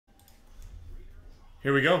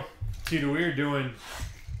Here we go. tdeweerd doing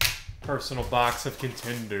personal box of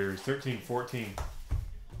Contenders 13-14.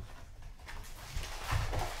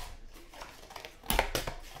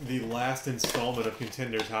 The last installment of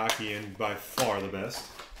Contenders hockey, and by far the best.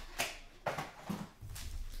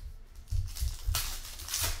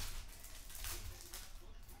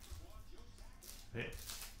 Hey.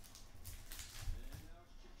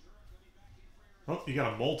 Oh, you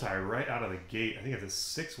got a multi right out of the gate. I think it's a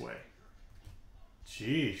six-way.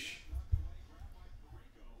 Jeesh.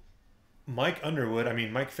 Mike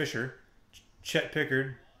Fisher, Chet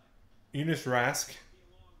Pickard, Eunice Rask. Is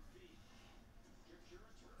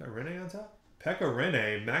that Rene on top? Pekka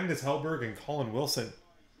Rene, Magnus Hellberg, and Colin Wilson.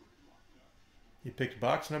 He picked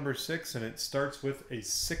box number 6, and it starts with a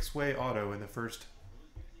 6-way auto in the first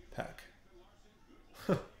pack.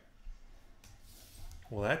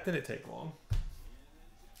 Well, that didn't take long.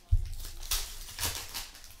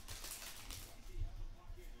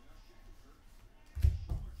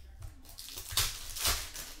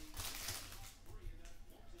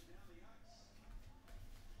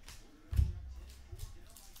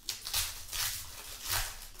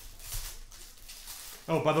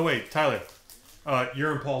 Oh, by the way, Tyler,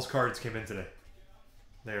 your and Paul's cards came in today.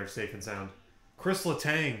 They are safe and sound. Chris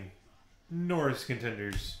Letang, Norris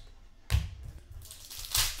Contenders.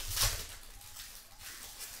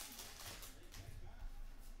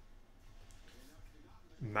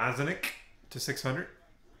 Mazanik to 600.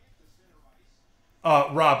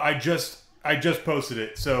 Rob, I just posted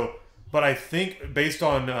it. So, but I think based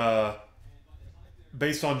on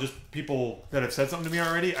just people that have said something to me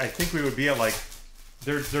already, I think we would be at like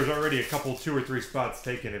there's already a couple 2 or 3 spots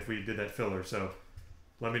taken if we did that filler. So,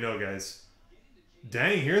 let me know, guys.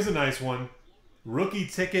 Dang, here's a nice one. Rookie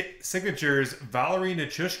ticket signatures, Valerie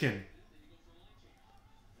Nichushkin.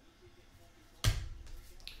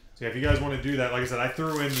 So if you guys want to do that, like I said, I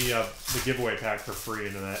threw in the giveaway pack for free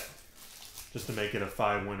into that, just to make it a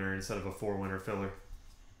 5-winner instead of a 4-winner filler.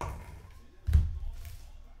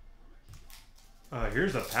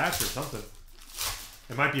 Here's a patch or something.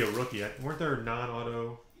 It might be a rookie. Weren't there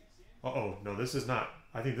non-auto? Uh-oh, no, this is not.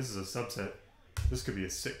 I think this is a subset. This could be a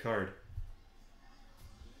sick card.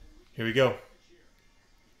 Here we go.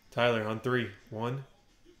 Tyler on 3. 1,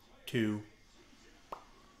 2.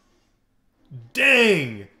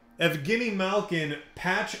 Dang! Evgeny Malkin,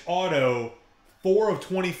 patch auto, 4 of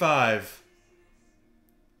 25.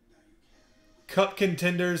 Cup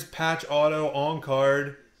Contenders, patch auto, on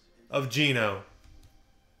card of Gino.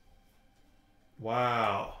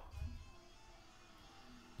 Wow.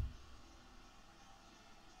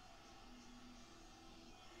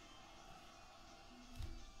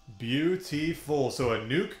 Beautiful. So a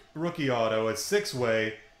Nuke rookie auto, a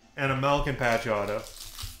 6-way, and a Malkin patch auto.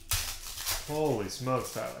 Holy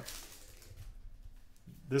smokes, Tyler.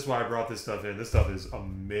 This is why I brought this stuff in. This stuff is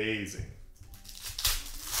amazing.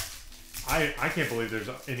 I can't believe there's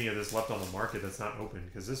any of this left on the market that's not open,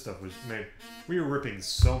 because this stuff was made. We were ripping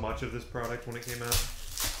so much of this product when it came out.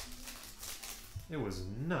 It was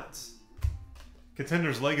nuts.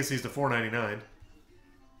 Contenders Legacies to $4.99.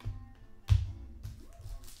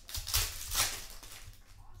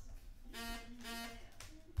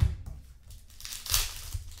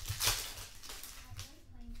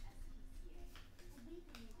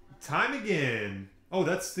 Time again. Oh,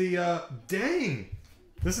 that's the, dang.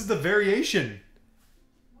 This is the variation.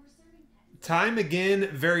 Time again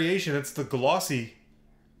variation. It's the glossy.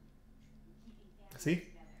 See?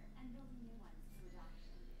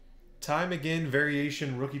 Time again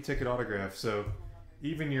variation rookie ticket autograph. So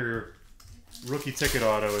even your rookie ticket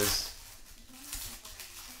auto is...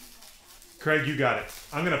 Craig, you got it.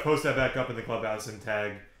 I'm going to post that back up in the clubhouse and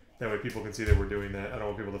tag. That way people can see that we're doing that. I don't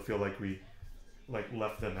want people to feel like we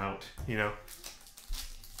left them out, you know?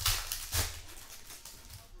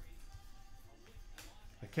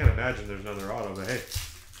 I can't imagine there's another auto, but hey,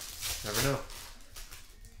 never know.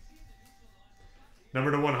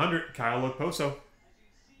 Number to 100, Kyle Okposo.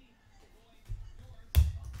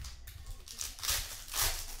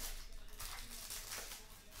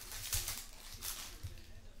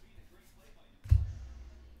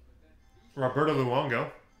 Roberto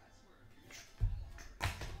Luongo.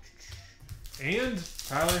 And,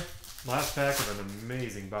 Tyler, last pack of an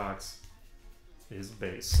amazing box is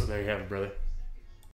base. So there you have it, brother.